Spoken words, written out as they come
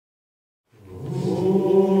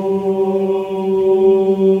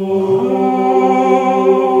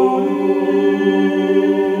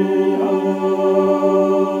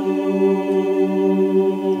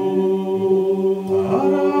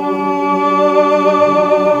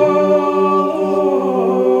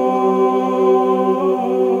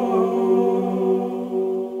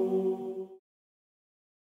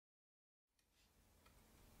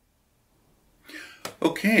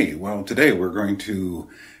Okay, well, today we're going to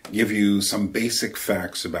give you some basic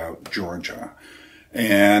facts about Georgia.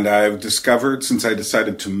 And I've discovered, since I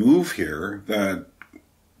decided to move here, that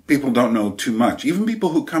people don't know too much. Even people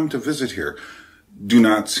who come to visit here do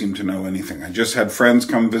not seem to know anything. I just had friends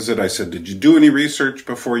come visit. I said, did you do any research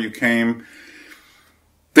before you came?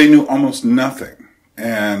 They knew almost nothing.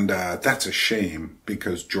 And that's a shame,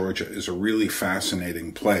 because Georgia is a really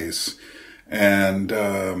fascinating place. And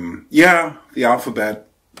yeah, the alphabet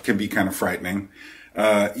can be kind of frightening.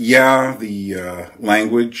 Yeah, the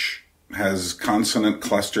language has consonant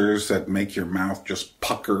clusters that make your mouth just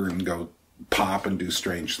pucker and go pop and do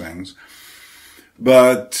strange things.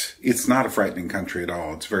 But it's not a frightening country at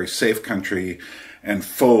all. It's a very safe country and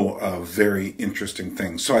full of very interesting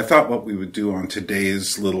things. So I thought what we would do on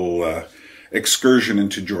today's little excursion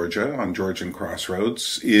into Georgia on Georgian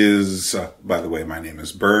Crossroads is, by the way, my name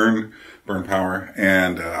is Burn Power,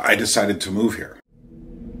 and I decided to move here.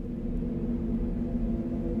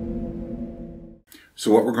 So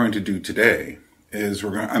what we're going to do today is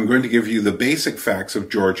I'm going to give you the basic facts of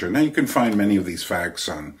Georgia. Now you can find many of these facts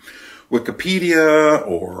on Wikipedia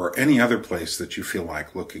or any other place that you feel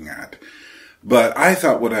like looking at. But I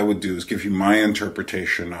thought what I would do is give you my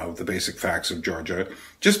interpretation of the basic facts of Georgia,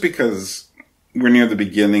 just because we're near the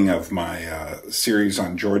beginning of my series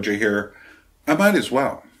on Georgia here. I might as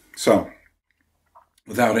well. So,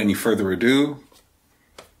 without any further ado,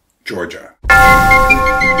 Georgia.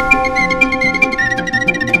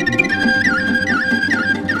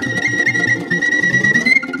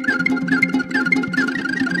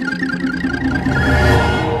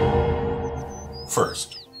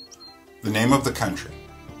 First, the name of the country.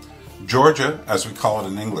 Georgia, as we call it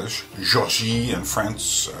in English, Georgie in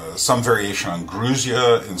French, some variation on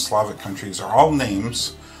Gruzia in Slavic countries, are all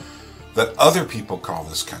names that other people call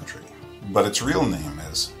this country. But its real name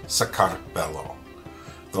is Sakarbelo,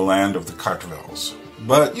 the land of the Kartuvels.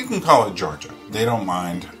 But you can call it Georgia. They don't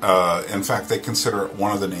mind. In fact, they consider it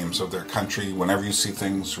one of the names of their country. Whenever you see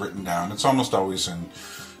things written down, it's almost always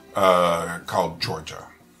called Georgia.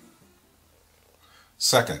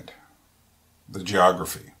 Second, the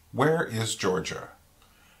geography. Where is Georgia?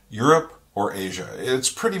 Europe or Asia? It's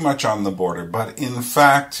pretty much on the border, but in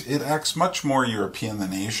fact, it acts much more European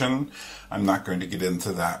than Asian. I'm not going to get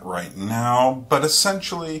into that right now, but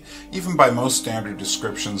essentially, even by most standard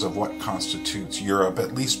descriptions of what constitutes Europe,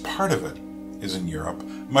 at least part of it is in Europe,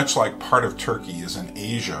 much like part of Turkey is in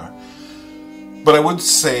Asia. But I would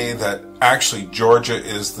say that actually Georgia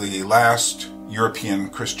is the last European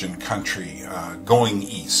Christian country going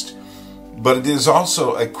east. But it is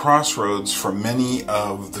also a crossroads for many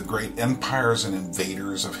of the great empires and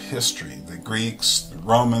invaders of history. The Greeks, the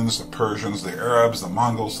Romans, the Persians, the Arabs, the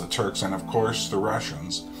Mongols, the Turks, and of course the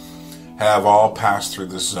Russians have all passed through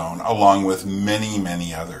this zone, along with many,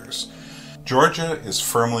 many others. Georgia is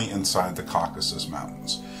firmly inside the Caucasus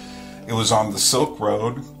Mountains. It was on the Silk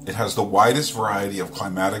Road. It has the widest variety of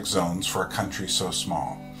climatic zones for a country so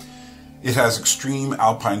small. It has extreme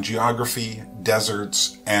alpine geography,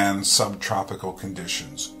 deserts, and subtropical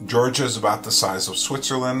conditions. Georgia is about the size of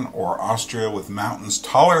Switzerland or Austria, with mountains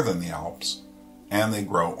taller than the Alps, and they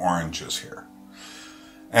grow oranges here.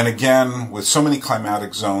 And again, with so many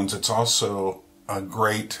climatic zones, it's also a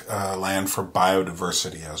great land for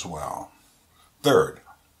biodiversity as well. Third,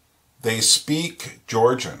 they speak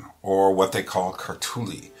Georgian, or what they call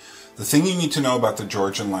Kartuli. The thing you need to know about the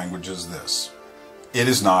Georgian language is this. It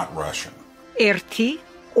is not Russian. Erti,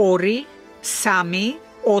 ori, sami,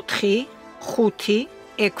 otri, khuti,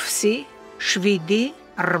 eksi, shvidi,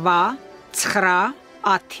 rva, tsra,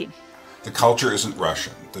 ati. The culture isn't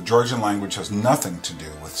Russian. The Georgian language has nothing to do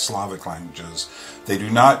with Slavic languages. They do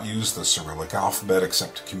not use the Cyrillic alphabet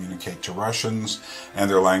except to communicate to Russians, and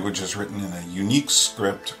their language is written in a unique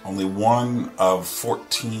script, only one of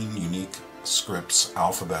 14 unique scripts,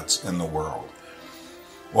 alphabets in the world.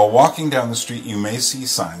 While walking down the street, you may see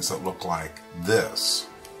signs that look like this,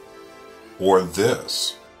 or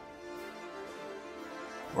this,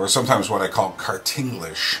 or sometimes what I call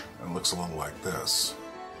Kartinglish. It looks a little like this.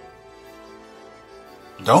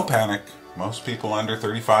 Don't panic. Most people under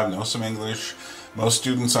 35 know some English. Most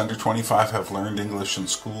students under 25 have learned English in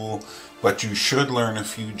school, but you should learn a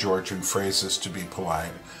few Georgian phrases to be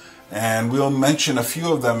polite. And we'll mention a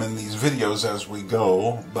few of them in these videos as we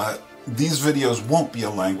go, but these videos won't be a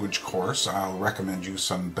language course. I'll recommend you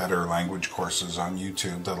some better language courses on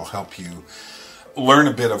YouTube that'll help you learn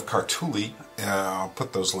a bit of Kartuli. I'll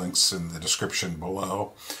put those links in the description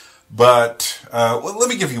below. But well, let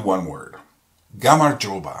me give you one word.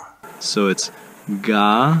 Gamarjoba. So it's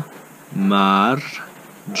Gamarjoba.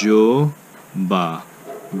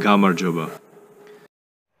 Gamarjoba.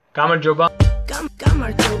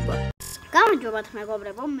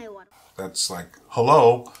 That's like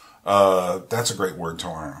hello. That's a great word to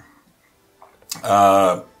learn.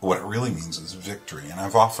 What it really means is victory. And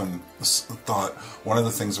I've often thought one of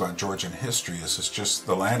the things about Georgian history is it's just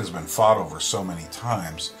the land has been fought over so many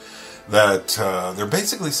times that they're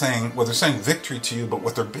basically saying, well, they're saying victory to you, but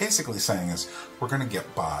what they're basically saying is we're going to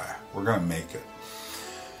get by. We're going to make it.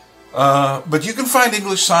 But you can find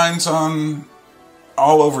English signs on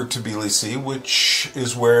all over Tbilisi, which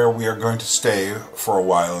is where we are going to stay for a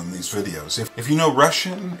while in these videos. If you know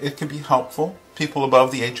Russian, it can be helpful. People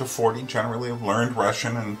above the age of 40 generally have learned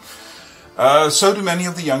Russian, and so do many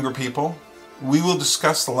of the younger people. We will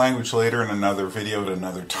discuss the language later in another video at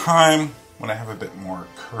another time when I have a bit more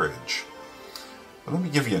courage. But let me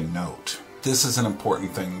give you a note. This is an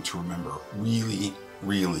important thing to remember. Really,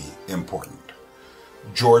 really important.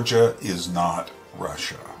 Georgia is not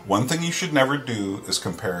Russia. One thing you should never do is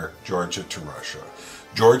compare Georgia to Russia.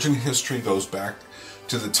 Georgian history goes back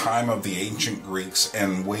to the time of the ancient Greeks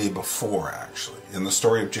and way before, actually. In the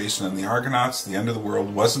story of Jason and the Argonauts, the end of the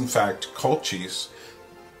world was in fact Colchis,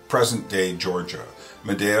 present-day Georgia.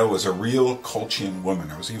 Medea was a real Colchian woman.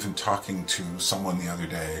 I was even talking to someone the other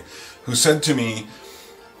day who said to me,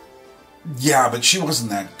 yeah, but she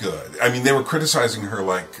wasn't that good. I mean, they were criticizing her,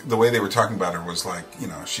 like, the way they were talking about her was like, you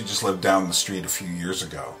know, she just lived down the street a few years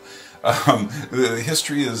ago. The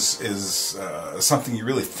history is something you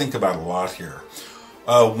really think about a lot here.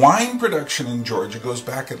 Wine production in Georgia goes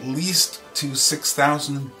back at least to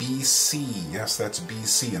 6000 BC. Yes, that's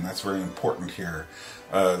BC, and that's very important here,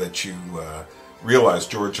 that you realize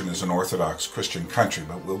Georgia is an Orthodox Christian country,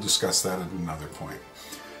 but we'll discuss that at another point.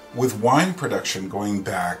 With wine production going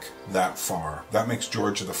back that far, that makes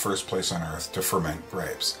Georgia the first place on earth to ferment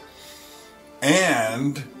grapes.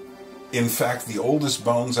 And, in fact, the oldest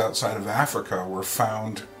bones outside of Africa were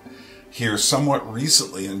found here somewhat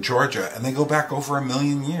recently in Georgia, and they go back over 1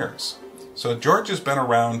 million years. So Georgia's been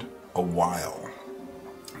around a while.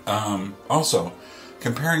 Also,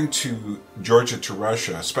 comparing to Georgia to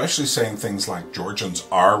Russia, especially saying things like Georgians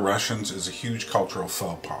are Russians, is a huge cultural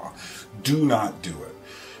faux pas. Do not do it.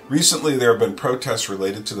 Recently, there have been protests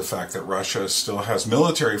related to the fact that Russia still has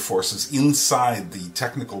military forces inside the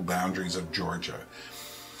technical boundaries of Georgia.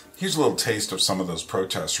 Here's a little taste of some of those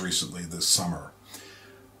protests recently this summer.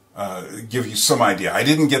 Give you some idea. I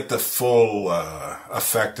didn't get the full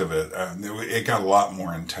effect of it. It got a lot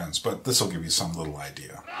more intense, but this will give you some little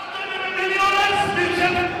idea.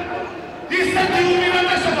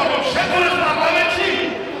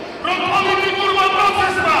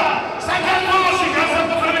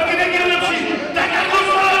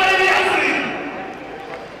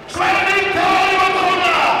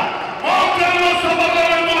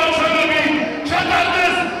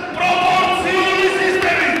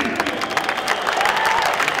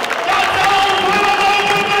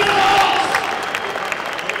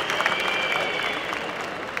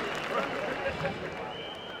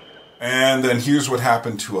 And then here's what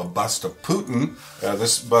happened to a bust of Putin.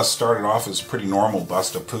 This bust started off as a pretty normal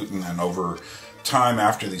bust of Putin, and over time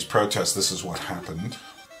after these protests, this is what happened.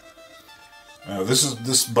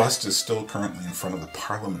 This bust is still currently in front of the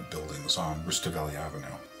Parliament buildings on Rustaveli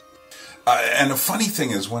Avenue. And the funny thing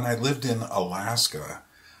is, when I lived in Alaska,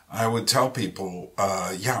 I would tell people,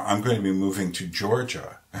 yeah, I'm going to be moving to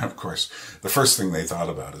Georgia. And of course, the first thing they thought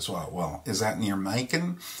about is, well, is that near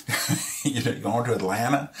Macon? You're going to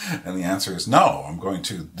Atlanta? And the answer is no, I'm going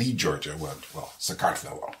to the Georgia, well,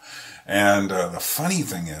 Sakartvelo. And the funny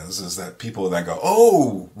thing is that people then go,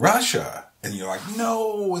 oh, Russia. And you're like,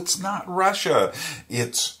 no, it's not Russia.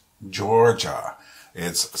 It's Georgia.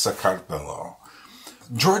 It's Sakartvelo.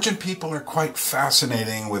 Georgian people are quite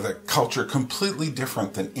fascinating, with a culture completely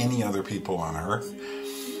different than any other people on earth.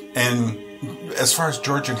 And as far as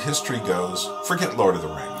Georgian history goes, forget Lord of the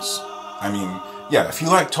Rings. I mean, yeah, if you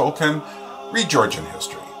like Tolkien, read Georgian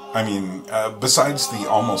history. I mean, besides the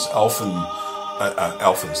almost elfin's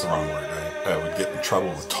the wrong word. I would get in trouble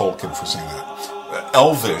with Tolkien for saying that.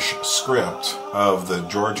 Elvish script of the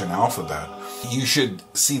Georgian alphabet, you should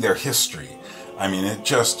see their history. I mean, it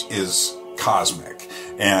just is cosmic.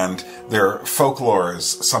 And their folklore is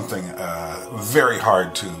something very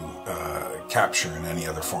hard to capture in any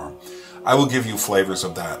other form. I will give you flavors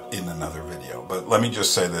of that in another video. But let me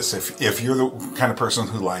just say this. If you're the kind of person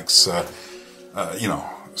who likes,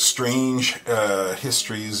 strange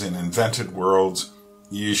histories and invented worlds,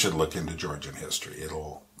 you should look into Georgian history.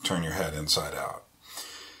 It'll turn your head inside out.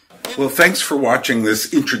 Well, thanks for watching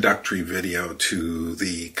this introductory video to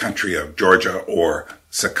the country of Georgia, or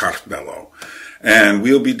Sakartvelo. And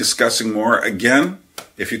we'll be discussing more. Again,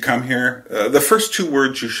 if you come here, the first 2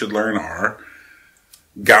 words you should learn are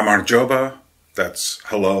Gamarjoba, that's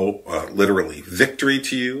hello, literally victory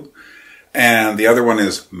to you. And the other one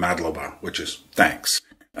is Madloba, which is thanks.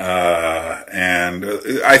 And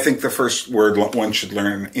I think the first word one should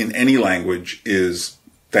learn in any language is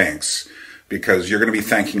thanks, because you're going to be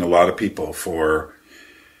thanking a lot of people for,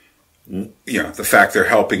 the fact they're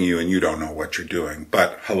helping you and you don't know what you're doing.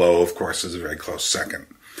 But hello, of course, is a very close second.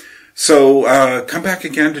 So come back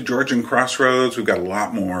again to Georgian Crossroads. We've got a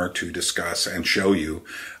lot more to discuss and show you.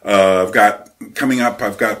 I've got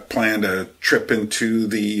planned a trip into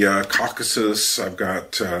the Caucasus. I've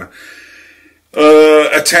got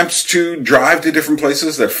attempts to drive to different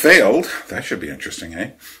places that failed. That should be interesting,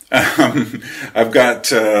 eh? I've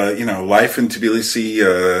got, life in Tbilisi.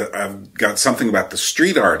 I've got something about the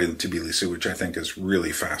street art in Tbilisi, which I think is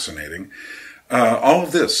really fascinating. All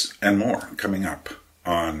of this and more coming up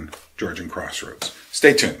on Georgian Crossroads.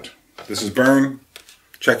 Stay tuned. This is Bern.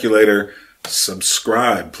 Check you later.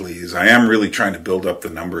 Subscribe, please. I am really trying to build up the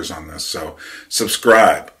numbers on this, so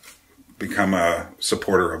subscribe. Become a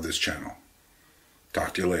supporter of this channel.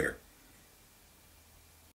 Talk to you later.